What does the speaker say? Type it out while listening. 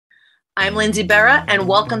I'm Lindsay Berra, and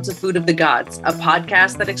welcome to Food of the Gods, a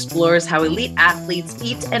podcast that explores how elite athletes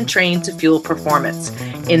eat and train to fuel performance.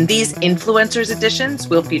 In these influencers editions,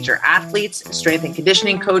 we'll feature athletes, strength and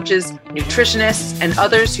conditioning coaches, nutritionists, and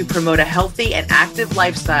others who promote a healthy and active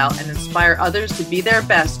lifestyle and inspire others to be their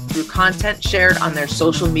best through content shared on their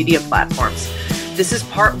social media platforms. This is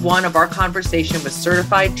part one of our conversation with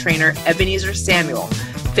certified trainer Ebenezer Samuel,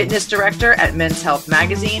 fitness director at Men's Health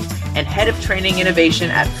Magazine and head of training innovation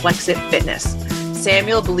at Flexit Fitness.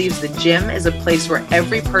 Samuel believes the gym is a place where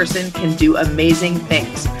every person can do amazing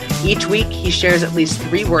things. Each week, he shares at least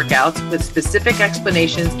 3 workouts with specific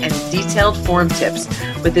explanations and detailed form tips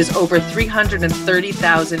with his over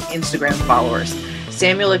 330,000 Instagram followers.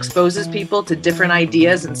 Samuel exposes people to different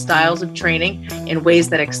ideas and styles of training in ways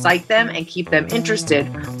that excite them and keep them interested,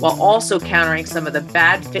 while also countering some of the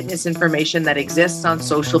bad fitness information that exists on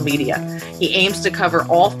social media. He aims to cover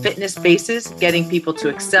all fitness bases, getting people to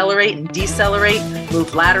accelerate and decelerate,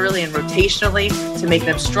 move laterally and rotationally to make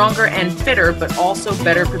them stronger and fitter, but also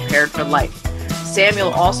better prepared for life. Samuel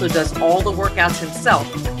also does all the workouts himself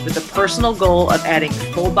with the personal goal of adding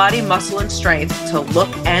full body muscle and strength to look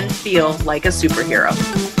and feel like a superhero.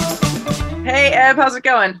 Hey, Eb, how's it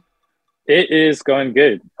going? It is going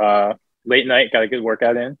good. Late night, got a good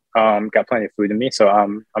workout in. Got plenty of food in me, so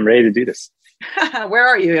I'm ready to do this. Where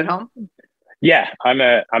are you, at home? Yeah, I'm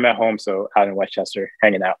at home, so out in Westchester,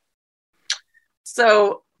 hanging out.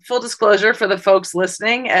 So, full disclosure for the folks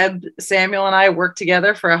listening, Eb, Samuel, and I worked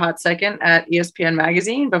together for a hot second at ESPN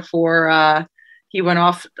Magazine before he went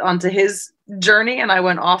off onto his journey and I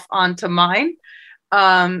went off onto mine.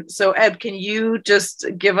 So, Eb, can you just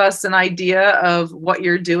give us an idea of what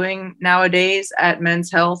you're doing nowadays at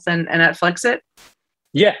Men's Health and at Flexit?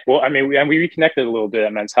 Yeah, well, I mean, we reconnected a little bit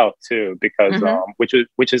at Men's Health too, because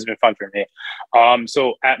which has been fun for me.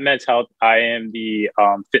 So at Men's Health, I am the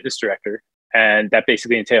fitness director. And that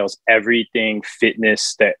basically entails everything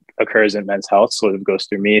fitness that occurs in Men's Health sort of goes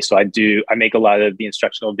through me. So I make a lot of the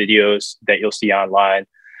instructional videos that you'll see online.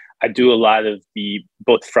 I do a lot of the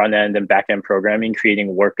both front end and back end programming,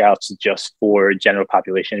 creating workouts just for general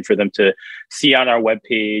population for them to see on our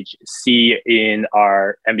webpage, see in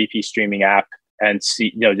our MVP streaming app, and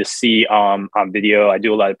see, just see on video. I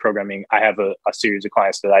do a lot of programming. I have a series of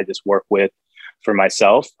clients that I just work with for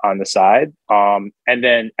myself on the side. And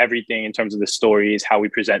then everything in terms of the stories, how we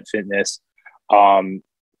present fitness,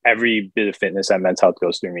 every bit of fitness at Men's Health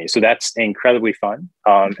goes through me. So that's incredibly fun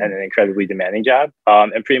and an incredibly demanding job,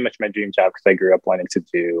 and pretty much my dream job because I grew up wanting to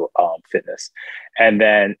do fitness. And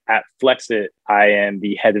then at Flexit, I am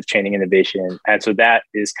the head of training innovation. And so that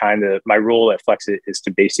is kind of my role at Flexit, is to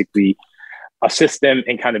basically assist them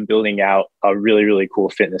in kind of building out a really, really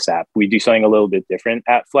cool fitness app. We do something a little bit different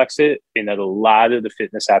at Flexit in that a lot of the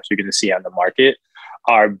fitness apps you're going to see on the market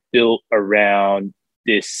are built around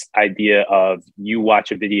this idea of you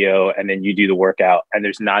watch a video and then you do the workout, and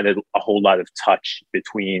there's not a whole lot of touch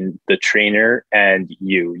between the trainer and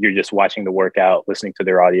you. You're just watching the workout, listening to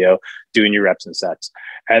their audio, doing your reps and sets.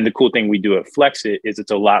 And the cool thing we do at Flexit is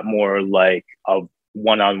it's a lot more like a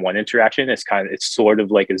one-on-one interaction. It's sort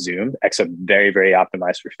of like a Zoom, except very, very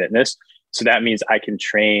optimized for fitness. So that means I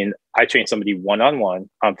train somebody one-on-one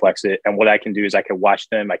on Flexit. And what I can do is I can watch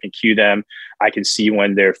them, I can cue them, I can see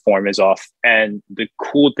when their form is off. And the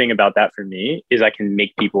cool thing about that for me is I can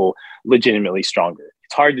make people legitimately stronger.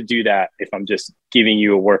 It's hard to do that if I'm just giving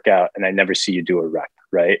you a workout and I never see you do a rep,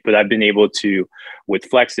 right? But I've been able to, with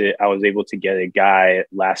Flexit, I was able to get a guy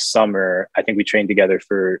last summer. I think we trained together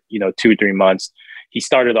for, 2 or 3 months. He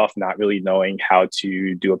started off not really knowing how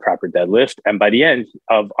to do a proper deadlift. And by the end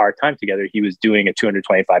of our time together, he was doing a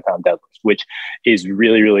 225-pound deadlift, which is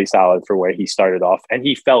really, really solid for where he started off. And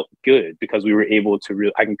he felt good because we were able to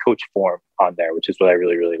I can coach form on there, which is what I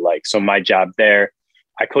really, really like. So my job there,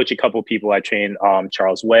 I coach a couple of people. I train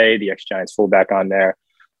Charles Way, the ex-Giants fullback, on there.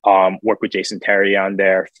 Work with Jason Terry on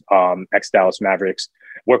there, ex-Dallas Mavericks.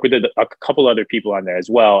 Work with a couple other people on there as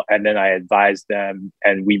well. And then I advise them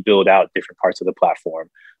and we build out different parts of the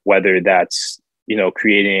platform, whether that's,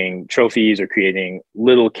 creating trophies or creating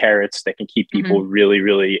little carrots that can keep people really,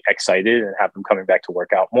 really excited and have them coming back to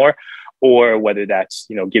work out more, or whether that's,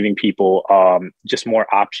 giving people just more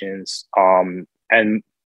options and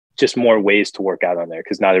just more ways to work out on there,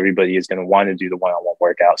 because not everybody is going to want to do the one-on-one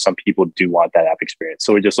workout. Some people do want that app experience.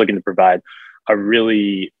 So we're just looking to provide a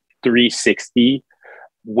really 360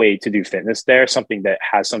 way to do fitness there, something that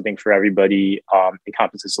has something for everybody,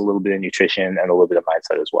 encompasses a little bit of nutrition and a little bit of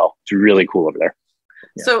mindset as well. It's really cool over there.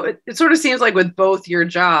 Yeah. So it sort of seems like with both your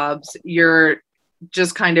jobs, you're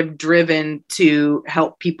just kind of driven to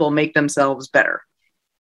help people make themselves better.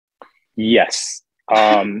 Yes.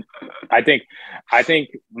 Um, I think, I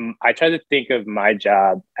try to think of my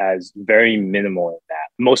job as very minimal in that.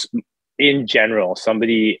 Most in general,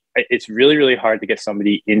 it's really, really hard to get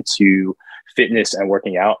somebody into fitness and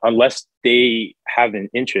working out unless they have an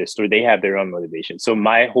interest or they have their own motivation. So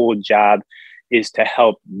my whole job is to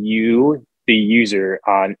help you, the user,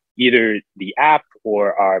 on either the app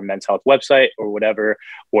or our men's health website or whatever,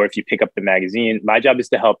 or if you pick up the magazine. My job is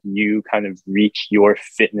to help you kind of reach your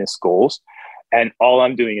fitness goals. And all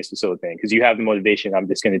I'm doing is facilitating, because you have the motivation. I'm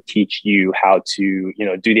just going to teach you how to,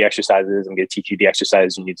 do the exercises. I'm going to teach you the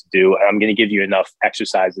exercises you need to do. And I'm going to give you enough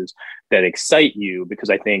exercises that excite you, because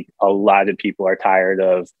I think a lot of people are tired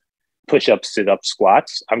of push-ups, sit-ups,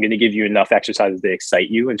 squats. I'm going to give you enough exercises that excite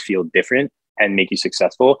you and feel different and make you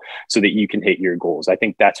successful so that you can hit your goals. I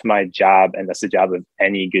think that's my job, and that's the job of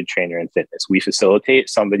any good trainer in fitness. We facilitate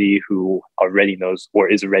somebody who already knows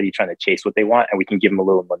or is already trying to chase what they want, and we can give them a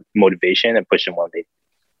little motivation and push them one day.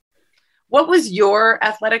 What was your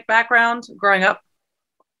athletic background growing up?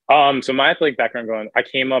 So my athletic background I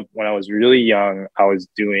came up when I was really young. I was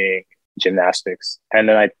doing gymnastics, and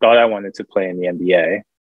then I thought I wanted to play in the NBA,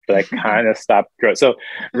 but I kind of stopped growing. So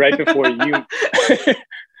right before you...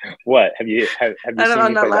 What have you seen me play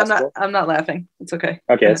basketball? I'm not laughing. It's okay.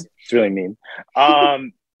 Okay, it's really mean.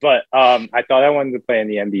 But I thought I wanted to play in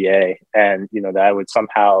the NBA, and that I would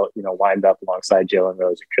somehow wind up alongside Jalen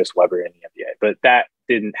Rose and Chris Webber in the NBA. But that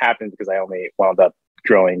didn't happen because I only wound up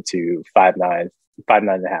growing to 5'9",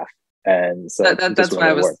 5'9.5", and so that's why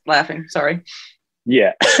I was laughing. Sorry.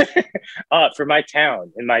 Yeah. In my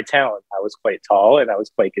town, I was quite tall and I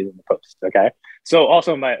was quite good in the post. Okay. So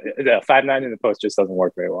also the 5'9" in the post just doesn't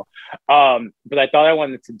work very well. But I thought I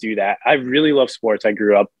wanted to do that. I really love sports. I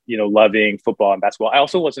grew up, loving football and basketball. I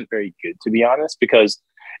also wasn't very good, to be honest, because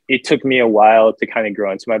it took me a while to kind of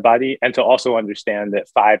grow into my body and to also understand that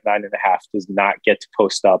 5'9.5" does not get to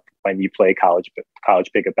post up when you play college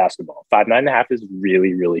pickup basketball. 5'9.5" is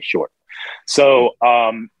really, really short.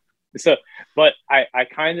 But I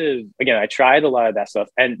kind of, again, I tried a lot of that stuff.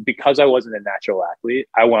 And because I wasn't a natural athlete,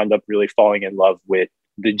 I wound up really falling in love with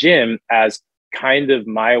the gym as kind of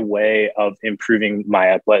my way of improving my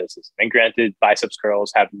athleticism. And granted, biceps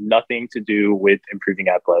curls have nothing to do with improving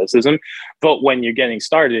athleticism. But when you're getting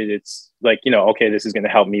started, it's like, okay, this is going to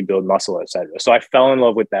help me build muscle, etc. So I fell in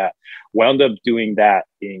love with that, wound up doing that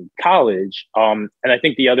in college. And I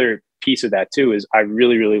think the other piece of that too is I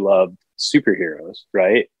really, really loved superheroes,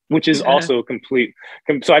 right? Which is also complete.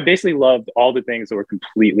 So I basically loved all the things that were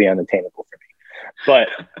completely unattainable for me. But,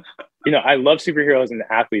 I love superheroes and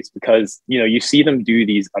athletes because, you see them do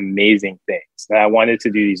these amazing things. And I wanted to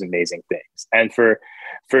do these amazing things. And for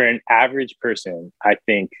an average person, I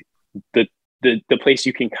think the place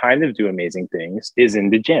you can kind of do amazing things is in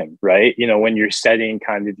the gym, right? When you're setting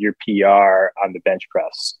kind of your PR on the bench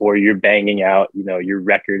press, or you're banging out, your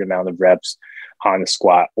record amount of reps on a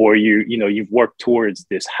squat, or you've worked towards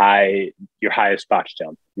your highest box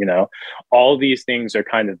jump. All these things are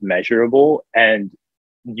kind of measurable, and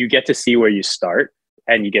you get to see where you start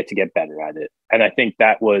and you get to get better at it. And I think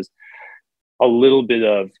that was a little bit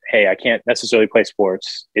of, hey, I can't necessarily play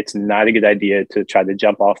sports. It's not a good idea to try to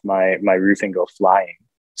jump off my roof and go flying.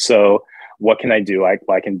 So what can I do? I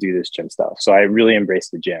can do this gym stuff. So I really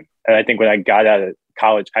embraced the gym. And I think when I got out of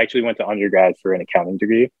college, I actually went to undergrad for an accounting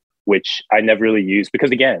degree, which I never really used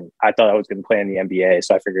because, again, I thought I was going to play in the NBA.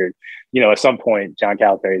 So I figured, at some point, John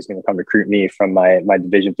Calipari is going to come recruit me from my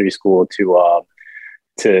Division III school to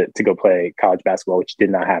go play college basketball, which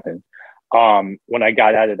did not happen. When I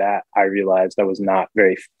got out of that, I realized I was not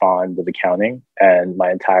very fond of accounting, and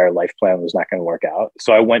my entire life plan was not going to work out.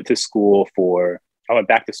 So I went back to school for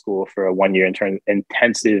a 1-year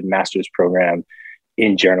intensive master's program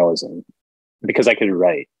in journalism because I could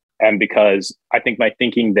write. And because I think my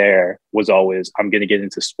thinking there was always, I'm going to get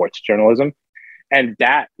into sports journalism. And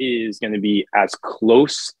that is going to be as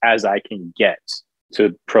close as I can get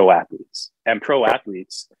to pro athletes. And pro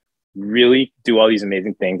athletes really do all these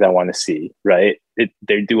amazing things I want to see, right?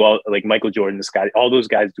 They do all, like Michael Jordan, all those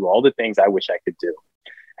guys do all the things I wish I could do.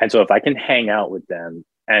 And so if I can hang out with them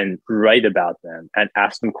and write about them and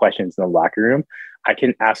ask them questions in the locker room, I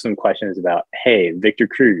can ask them questions about, hey, Victor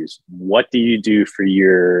Cruz, what do you do for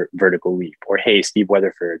your vertical leap? Or, hey, Steve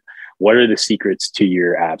Weatherford, what are the secrets to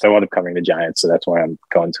your abs? I wound up covering the Giants, so that's why I'm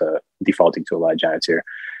defaulting to a lot of Giants here.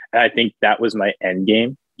 And I think that was my end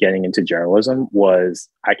game getting into journalism was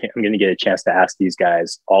I'm going to get a chance to ask these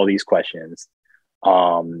guys all these questions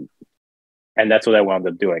And that's what I wound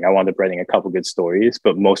up doing. I wound up writing a couple good stories,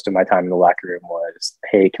 but most of my time in the locker room was,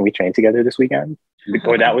 hey, can we train together this weekend?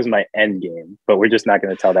 Or that was my end game, but we're just not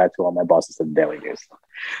going to tell that to all my bosses at the Daily News.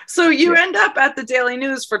 So you end up at the Daily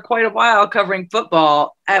News for quite a while covering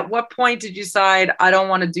football. At what point did you decide, I don't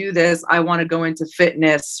want to do this, I want to go into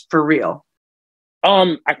fitness for real?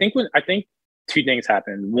 I think two things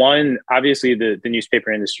happened. One, obviously the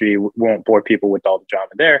newspaper industry won't bore people with all the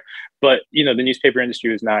drama there, but the newspaper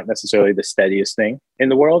industry is not necessarily the steadiest thing in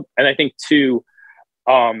the world. And I think two,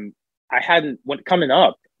 coming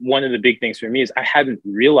up, one of the big things for me is I hadn't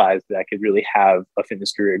realized that I could really have a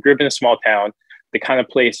fitness career. I grew up in a small town, the kind of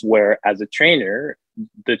place where as a trainer,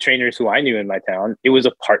 the trainers who I knew in my town, it was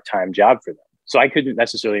a part-time job for them. So I couldn't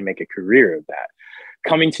necessarily make a career of that.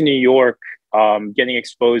 Coming to New York, getting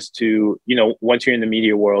exposed to, once you're in the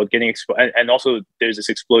media world, getting exposed, and also there's this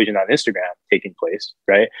explosion on Instagram taking place,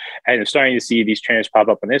 right? And I'm starting to see these trainers pop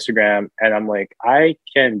up on Instagram, and I'm like, I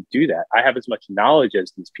can do that. I have as much knowledge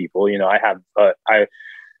as these people.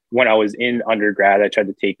 When I was in undergrad, I tried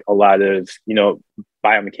to take a lot of,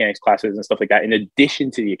 biomechanics classes and stuff like that, in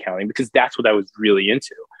addition to the accounting, because that's what I was really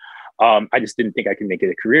into. I just didn't think I could make it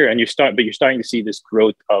a career. And you're starting to see this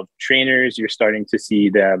growth of trainers. You're starting to see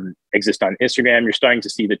them exist on Instagram. You're starting to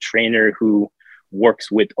see the trainer who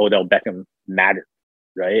works with Odell Beckham matter,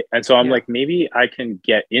 right? And so I'm like, maybe I can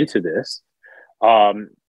get into this. How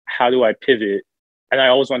do I pivot? And I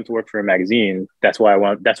always wanted to work for a magazine. That's why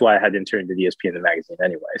I had interned at ESPN, the magazine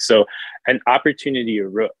anyway. So an opportunity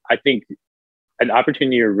arose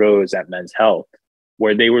at Men's Health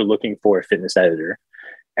where they were looking for a fitness editor.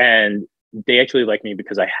 And they actually liked me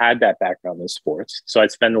because I had that background in sports. So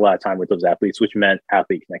I'd spend a lot of time with those athletes, which meant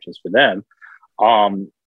athlete connections for them.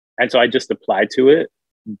 And so I just applied to it.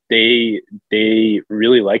 They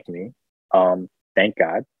really liked me. Thank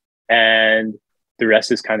God. And the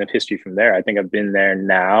rest is kind of history from there. I think I've been there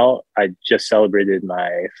now. I just celebrated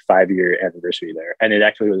my 5-year anniversary there. And it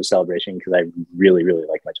actually was a celebration because I really, really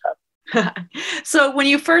like my job. So when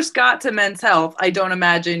you first got to Men's Health, I don't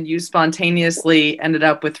imagine you spontaneously ended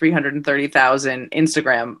up with 330,000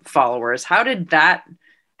 Instagram followers. How did that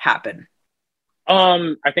happen?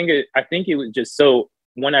 I think it was just, so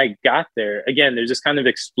when I got there, again, there's this kind of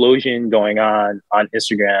explosion going on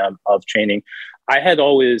Instagram of training.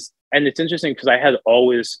 And it's interesting because I had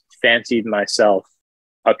always fancied myself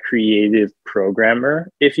a creative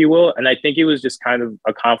programmer, if you will. And I think it was just kind of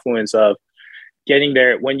a confluence of getting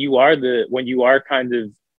there when you are kind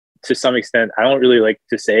of, to some extent, I don't really like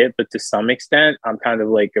to say it, but to some extent, I'm kind of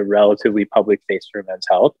like a relatively public face for Men's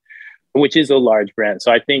Health, which is a large brand.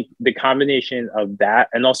 So I think the combination of that,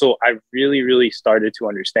 and also I really, really started to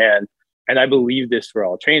understand, and I believe this for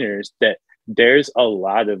all trainers, that there's a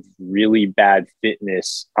lot of really bad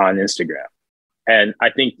fitness on Instagram. And I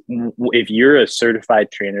think if you're a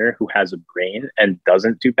certified trainer who has a brain and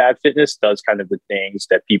doesn't do bad fitness, does kind of the things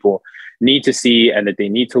that people need to see and that they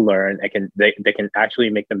need to learn, and they can actually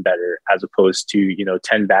make them better, as opposed to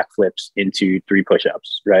 10 backflips into 3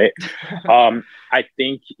 push-ups, right? I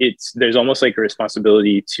think there's almost like a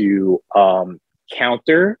responsibility to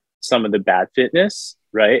counter some of the bad fitness,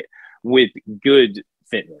 right, with good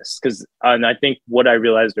fitness. And I think what I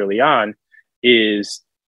realized early on is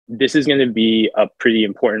this is going to be a pretty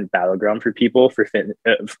important battleground for people for fitness,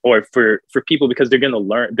 or for people, because they're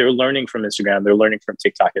learning from Instagram, they're learning from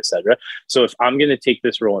TikTok, etc. So if I'm going to take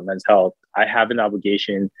this role in Men's Health, I have an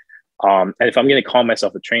obligation, and if I'm going to call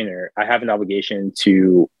myself a trainer, I have an obligation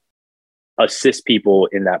to assist people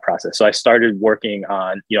in that process. So I started working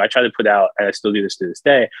on, I try to put out, and I still do this to this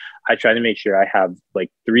day, I try to make sure I have like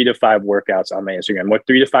 3 to 5 workouts on my Instagram, or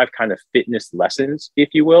 3 to 5 kind of fitness lessons, if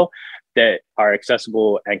you will, that are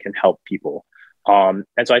accessible and can help people. And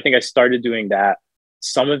so I think I started doing that.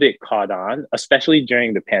 Some of it caught on, especially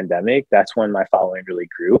during the pandemic. That's when my following really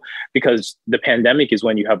grew, because the pandemic is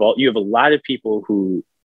when you have a lot of people who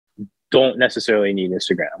don't necessarily need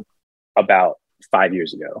Instagram about 5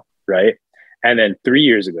 years ago, right? And then 3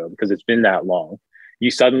 years ago, because it's been that long,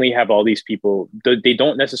 you suddenly have all these people, they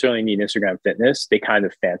don't necessarily need Instagram fitness. They kind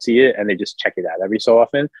of fancy it and they just check it out every so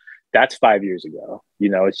often. That's 5 years ago.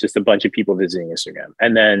 It's just a bunch of people visiting Instagram.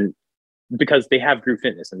 And then because they have group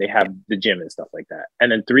fitness and they have the gym and stuff like that.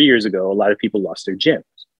 And then 3 years ago, a lot of people lost their gyms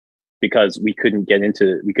because we couldn't get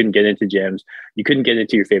into gyms. You couldn't get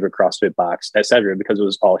into your favorite CrossFit box, et cetera, because it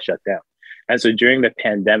was all shut down. And so during the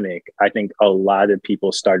pandemic, I think a lot of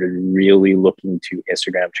people started really looking to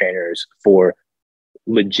Instagram trainers for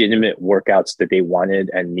legitimate workouts that they wanted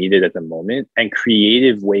and needed at the moment, and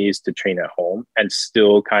creative ways to train at home and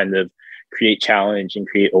still kind of create challenge and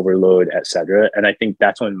create overload, etc. And I think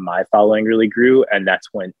that's when my following really grew. And that's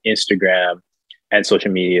when Instagram and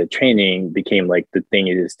social media training became like the thing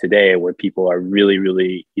it is today, where people are really,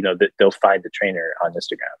 really, they'll find the trainer on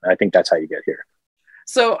Instagram. And I think that's how you get here.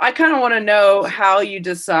 So I kind of want to know how you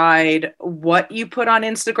decide what you put on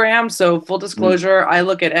Instagram. So full disclosure, I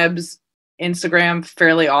look at Eb's Instagram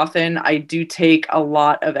fairly often. I do take a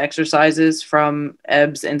lot of exercises from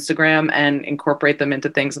Eb's Instagram and incorporate them into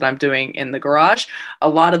things that I'm doing in the garage. A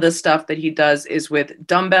lot of the stuff that he does is with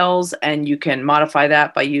dumbbells, and you can modify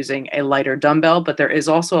that by using a lighter dumbbell. But there is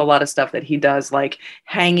also a lot of stuff that he does, like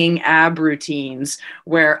hanging ab routines,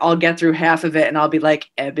 where I'll get through half of it and I'll be like,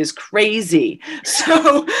 Eb is crazy.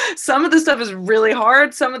 So some of the stuff is really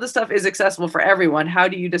hard. Some of the stuff is accessible for everyone. How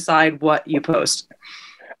do you decide what you post?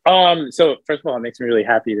 So first of all, it makes me really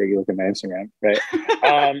happy that you look at my Instagram,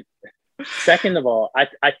 right? Second of all,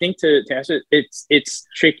 I think to answer it's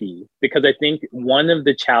tricky, because I think one of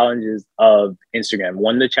the challenges of Instagram,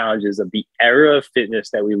 one of the challenges of the era of fitness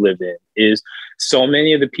that we live in, is so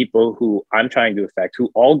many of the people who I'm trying to affect, who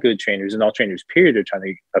all good trainers and all trainers period are trying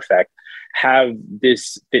to affect, have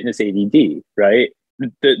this fitness ADD, right?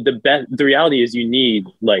 The reality is you need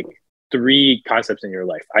like 3 concepts in your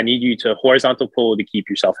life. I need you to horizontal pull to keep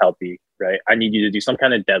yourself healthy, right? I need you to do some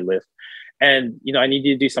kind of deadlift. And, I need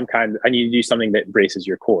you to do something that braces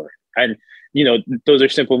your core. And, those are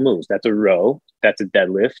simple moves. That's a row, that's a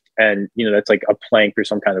deadlift. And, that's like a plank or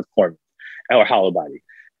some kind of core or hollow body.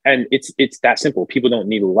 And it's that simple. People don't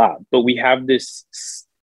need a lot, but we have this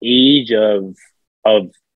age of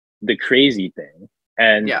the crazy thing.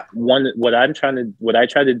 And what I try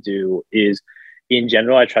to do is, in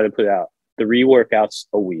general, I try to put out 3 workouts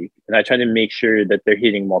a week, and I try to make sure that they're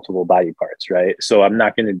hitting multiple body parts, right? So I'm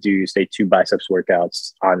not going to do, say, 2 biceps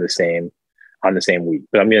workouts on the same week,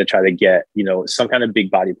 but I'm going to try to get, some kind of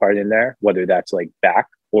big body part in there, whether that's like back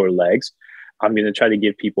or legs. I'm going to try to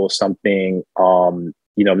give people something,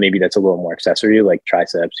 maybe that's a little more accessory, like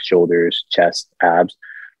triceps, shoulders, chest, abs.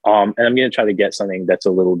 And I'm going to try to get something that's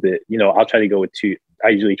a little bit, I'll try to go with 2. I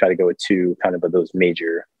usually try to go with 2 kind of those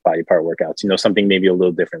major body part workouts, something maybe a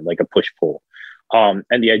little different, like a push pull. And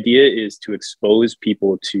the idea is to expose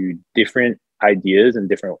people to different ideas and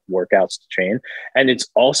different workouts to train. And it's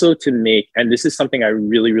also to make, and this is something I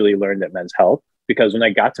really, really learned at Men's Health, because when I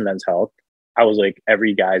got to Men's Health, I was like,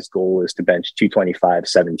 every guy's goal is to bench 225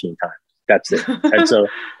 17 times. That's it.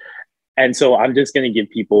 And so I'm just going to give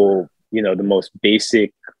people, the most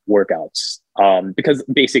basic workouts, because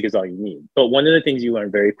basic is all you need. But one of the things you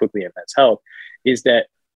learn very quickly in Men's Health is that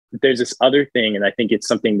there's this other thing, and I think it's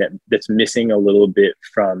something that's missing a little bit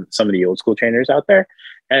from some of the old school trainers out there,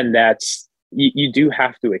 and that's you do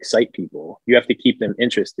have to excite people. You have to keep them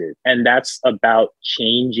interested, and that's about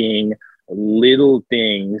changing little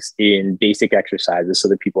things in basic exercises so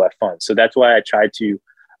that people have fun. So that's why I try to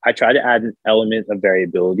add an element of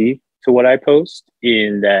variability to what I post,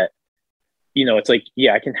 in that, it's like,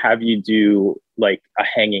 I can have you do like a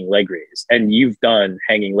hanging leg raise, and you've done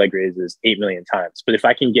hanging leg raises 8 million times. But if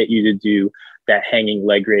I can get you to do that hanging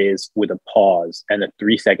leg raise with a pause and a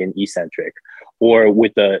 3-second eccentric, or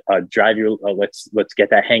with a drive your, let's get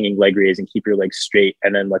that hanging leg raise and keep your legs straight,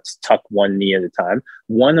 and then let's tuck one knee at a time.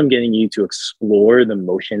 1, I'm getting you to explore the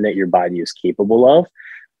motion that your body is capable of.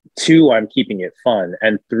 2, I'm keeping it fun.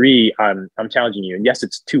 And 3, I'm challenging you. And yes,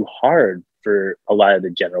 it's too hard for a lot of the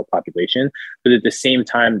general population, but at the same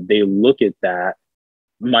time, they look at that.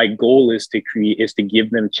 My goal is to give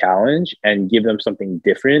them challenge and give them something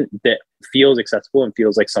different that feels accessible and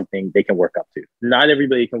feels like something they can work up to. Not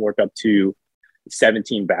everybody can work up to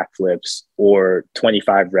 17 backflips or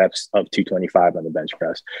 25 reps of 225 on the bench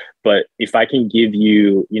press. But if I can give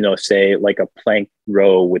you, say like a plank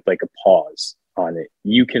row with like a pause on it,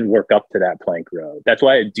 you can work up to that plank row. That's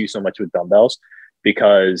why I do so much with dumbbells,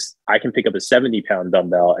 because I can pick up a 70-pound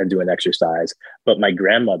dumbbell and do an exercise, but my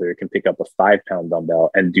grandmother can pick up a 5-pound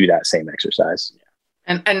dumbbell and do that same exercise.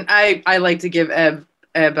 And I like to give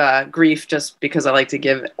Eb grief, just because I like to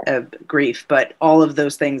give Eb grief, but all of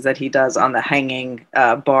those things that he does on the hanging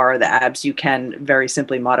bar, the abs, you can very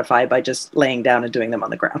simply modify by just laying down and doing them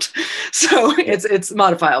on the ground. So it's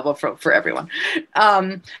modifiable for everyone.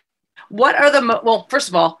 What are well, first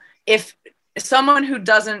of all, if someone who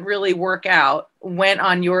doesn't really work out went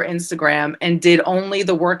on your Instagram and did only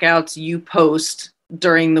the workouts you post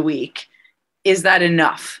during the week, is that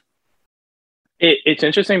enough? It's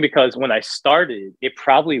interesting, because when I started, it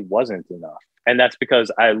probably wasn't enough. And that's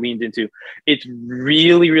because I leaned into, it's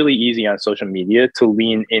really, really easy on social media to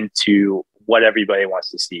lean into what everybody wants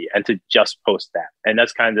to see and to just post that. And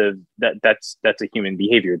that's kind of that's a human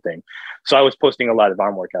behavior thing. So I was posting a lot of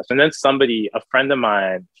arm workouts, and then a friend of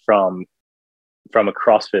mine from a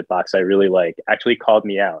CrossFit box I really like actually called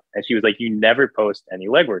me out, and she was like, "You never post any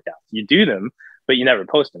leg workouts. You do them, but you never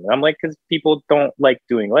post them." And I'm like, "Because people don't like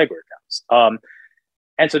doing leg workouts."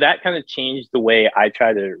 And so that kind of changed the way I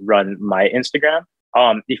try to run my Instagram.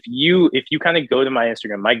 If you kind of go to my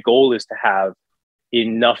Instagram, my goal is to have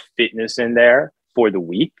enough fitness in there for the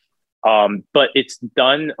week. But it's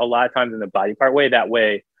done a lot of times in the body part way. That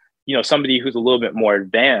way, somebody who's a little bit more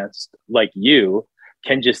advanced like you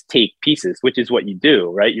can just take pieces, which is what you do,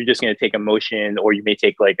 right? You're just going to take a motion, or you may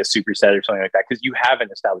take like a superset or something like that, because you have an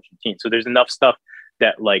established routine. So there's enough stuff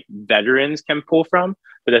that like veterans can pull from.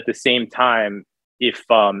 But at the same time, if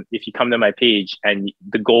you come to my page and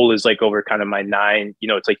the goal is like over kind of my 9,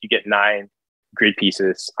 it's like you get 9 grid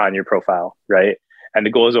pieces on your profile, right? And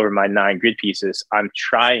the goal is over my 9 grid pieces. I'm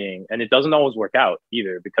trying, and it doesn't always work out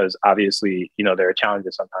either, because obviously, there are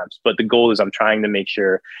challenges sometimes, but the goal is I'm trying to make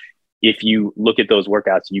sure if you look at those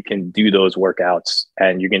workouts, you can do those workouts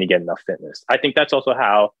and you're going to get enough fitness. I think that's also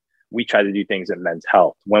how we try to do things at Men's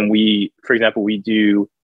Health. When for example, we do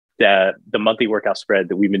the monthly workout spread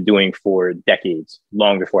that we've been doing for decades,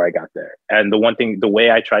 long before I got there. And the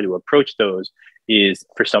way I try to approach those is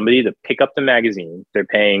for somebody to pick up the magazine. They're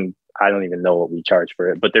paying, I don't even know what we charge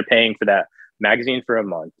for it, but they're paying for that magazine for a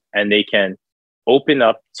month, and they can open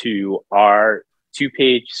up to our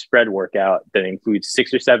 2-page spread workout that includes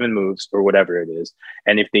 6 or 7 moves or whatever it is.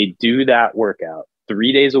 And if they do that workout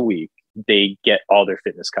 3 days a week, they get all their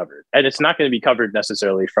fitness covered. And it's not going to be covered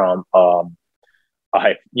necessarily from,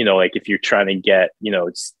 like if you're trying to get,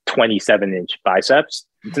 it's 27-inch biceps,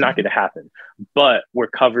 it's not going to happen. But we're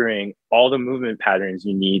covering all the movement patterns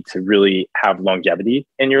you need to really have longevity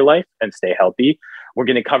in your life and stay healthy. We're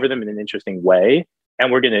going to cover them in an interesting way.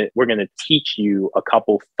 And we're going to teach you a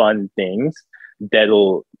couple fun things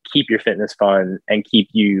that'll keep your fitness fun and keep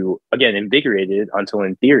you, again, invigorated until,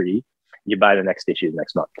 in theory, you buy the next issue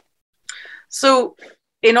next month. So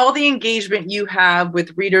in all the engagement you have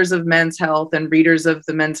with readers of Men's Health and readers of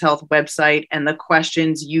the Men's Health website and the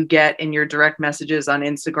questions you get in your direct messages on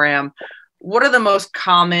Instagram, what are the most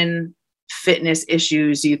common fitness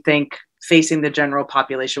issues you think facing the general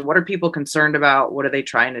population? What are people concerned about? What are they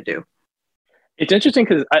trying to do? It's interesting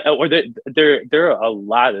because there are a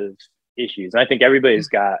lot of issues, and I think everybody's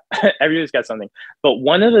got something. But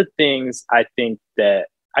one of the things I think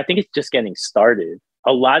it's just getting started.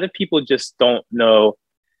 A lot of people just don't know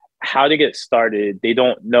how to get started. They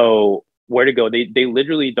don't know where to go. They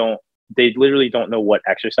literally don't know what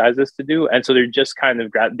exercises to do, and so they're just kind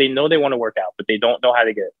of they know they want to work out, but they don't know how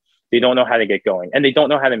to get going, and they don't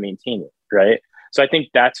know how to maintain it, right? So I think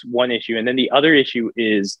that's one issue. And then the other issue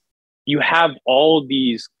is you have all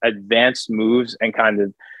these advanced moves and kind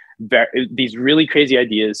of these really crazy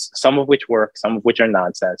ideas, some of which work, some of which are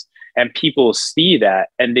nonsense, and people see that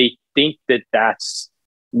and they think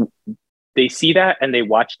they see that and they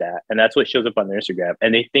watch that, and that's what shows up on their Instagram,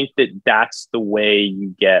 and they think that that's the way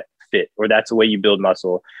you get fit, or that's the way you build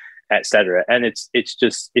muscle, etc. And it's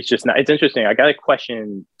just not. It's interesting. I got a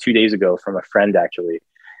question 2 days ago from a friend actually,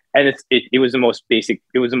 and it was the most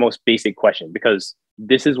basic question, because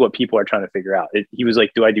this is what people are trying to figure out. He was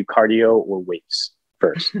like, "Do I do cardio or weights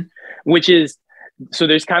first?" Which is, so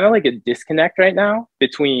there's kind of like a disconnect right now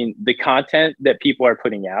between the content that people are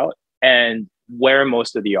putting out and where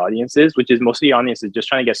most of the audience is, which is most of the audience is just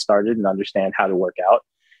trying to get started and understand how to work out.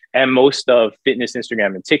 And most of fitness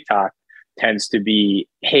Instagram and TikTok tends to be,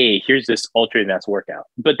 hey, here's this ultra advanced workout.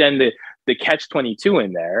 But then the catch 22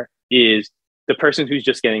 in there is the person who's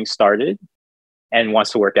just getting started and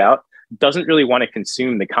wants to work out doesn't really want to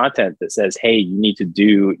consume the content that says, hey, you need to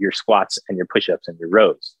do your squats and your push-ups and your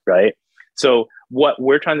rows, right? So what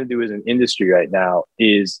we're trying to do as an industry right now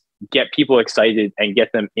is get people excited and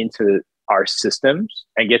get them into our systems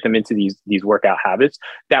and get them into these workout habits.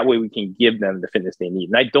 That way we can give them the fitness they need.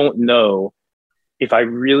 And I don't know, if I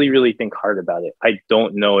really, really think hard about it, I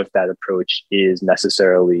don't know if that approach is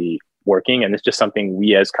necessarily working. And it's just something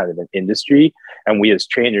we as kind of an industry and we as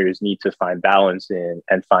trainers need to find balance in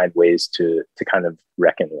and find ways to kind of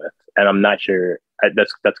reckon with. And I'm not sure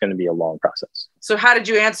that's going to be a long process. So how did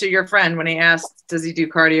you answer your friend when he asked, does he do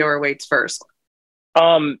cardio or weights first?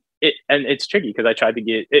 And it's tricky because I tried to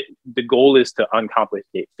get it. The goal is to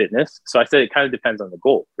uncomplicate fitness. So I said, it kind of depends on the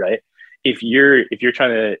goal, right? If you're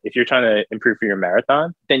trying to improve for your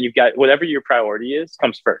marathon, then you've got whatever your priority is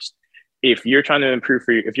comes first. if you're trying to improve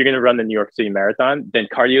if you're going to run the New York City Marathon, then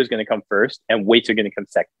cardio is going to come first and weights are going to come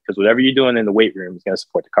second, because whatever you're doing in the weight room is going to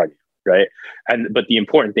support the cardio, right? But the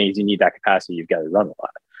important thing is you need that capacity. You've got to run a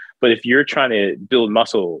lot. But if you're trying to build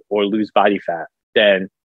muscle or lose body fat, then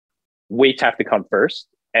weights have to come first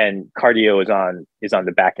and cardio is on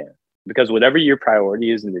the back end, because whatever your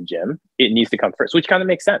priority is in the gym, it needs to come first, which kind of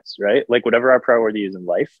makes sense, right? Like whatever our priority is in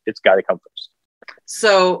life, it's got to come first.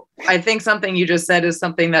 So I think something you just said is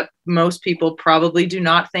something that most people probably do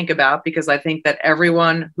not think about, because I think that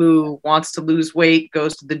everyone who wants to lose weight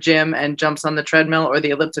goes to the gym and jumps on the treadmill or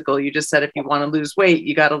the elliptical. You just said if you want to lose weight,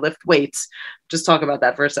 you got to lift weights. Just talk about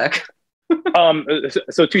that for a sec.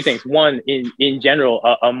 So two things. One, in general,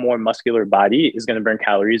 a more muscular body is going to burn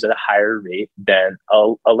calories at a higher rate than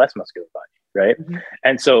a less muscular body, right? Mm-hmm.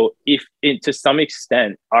 And so to some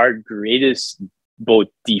extent, our greatest both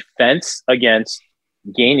defense against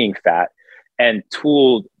gaining fat and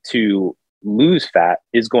tool to lose fat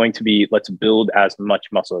is going to be, let's build as much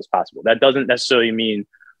muscle as possible. That doesn't necessarily mean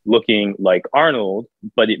looking like Arnold,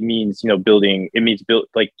 but it means,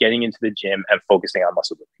 like getting into the gym and focusing on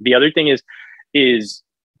muscle building. The other thing is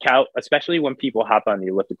especially when people hop on the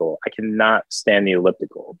elliptical. I cannot stand the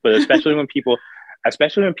elliptical, but especially when people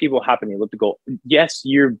hop on the elliptical, yes,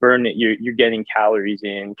 you're getting calories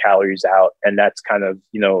in, calories out. And that's kind of,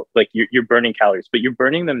 like you're burning calories, but you're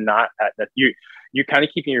burning them not at that. You're kind of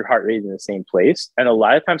keeping your heart rate in the same place. And a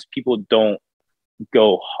lot of times people don't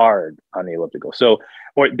go hard on the elliptical.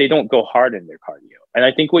 Or they don't go hard in their cardio. And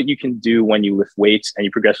I think what you can do when you lift weights and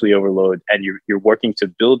you progressively overload and you're working to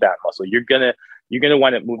build that muscle, you're gonna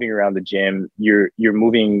wind up moving around the gym. You're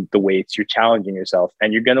moving the weights, you're challenging yourself,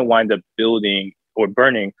 and you're gonna wind up building or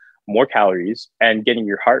burning more calories and getting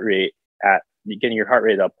your heart rate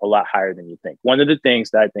up a lot higher than you think. One of the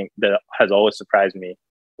things that I think that has always surprised me,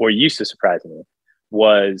 or used to surprise me,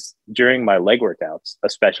 was during my leg workouts,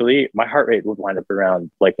 especially, my heart rate would wind up around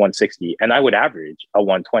like 160 and I would average a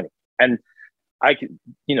 120. And I could,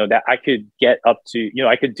 I could get up to,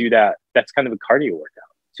 I could do that. That's kind of a cardio workout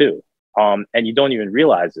too. And you don't even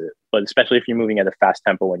realize it, but especially if you're moving at a fast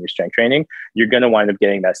tempo when you're strength training, you're going to wind up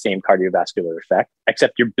getting that same cardiovascular effect,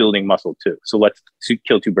 except you're building muscle too. So let's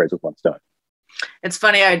kill two birds with one stone. It's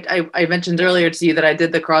funny. I mentioned earlier to you that I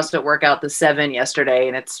did the CrossFit workout, the 7 yesterday,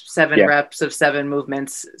 and it's 7 reps of 7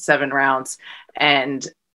 movements, 7 rounds. And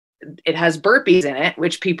it has burpees in it,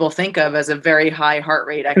 which people think of as a very high heart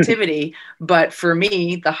rate activity. But for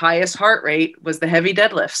me, the highest heart rate was the heavy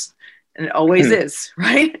deadlifts, and it always is,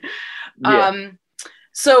 right? Yeah.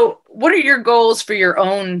 So what are your goals for your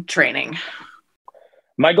own training?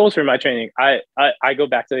 My goals for my training, I go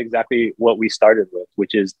back to exactly what we started with,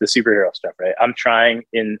 which is the superhero stuff, right? I'm trying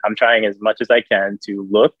as much as I can to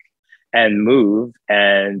look and move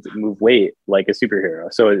weight like a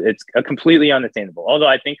superhero. So it's a completely unattainable. Although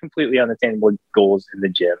I think completely unattainable goals in the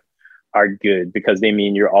gym are good because they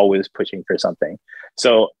mean you're always pushing for something.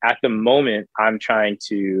 So at the moment, I'm trying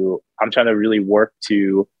to really work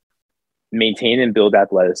to maintain and build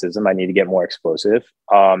athleticism. I need to get more explosive,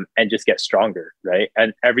 and just get stronger, right?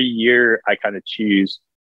 And every year I try to choose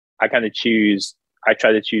like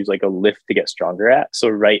a lift to get stronger at. So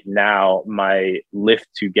right now my lift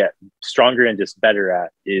to get stronger and just better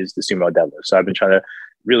at is the sumo deadlift. So I've been trying to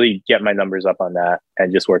really get my numbers up on that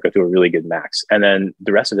and just work up to a really good max. And then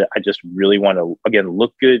the rest of it, I just really want to, again,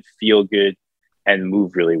 look good, feel good, and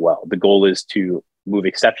move really well. The goal is to move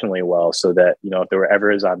exceptionally well so that, if there were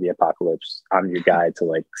ever a zombie apocalypse, I'm your guy to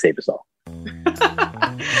like save us all.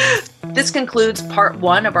 This concludes part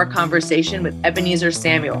 1 of our conversation with Ebenezer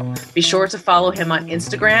Samuel. Be sure to follow him on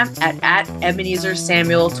Instagram at Ebenezer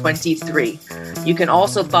Samuel 23. You can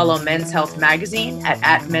also follow Men's Health Magazine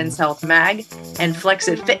at Men's Health Mag and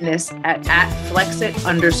Flexit Fitness at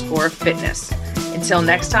Flexit_fitness. Until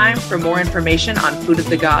next time, for more information on Food of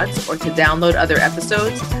the Gods or to download other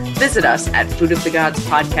episodes, visit us at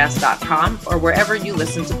foodofthegodspodcast.com or wherever you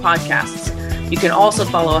listen to podcasts. You can also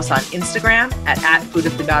follow us on Instagram at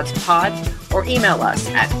foodofthegodspod or email us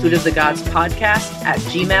at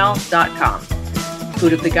foodofthegodspodcast@gmail.com.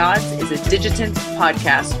 Food of the Gods is a Digitant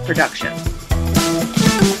podcast production.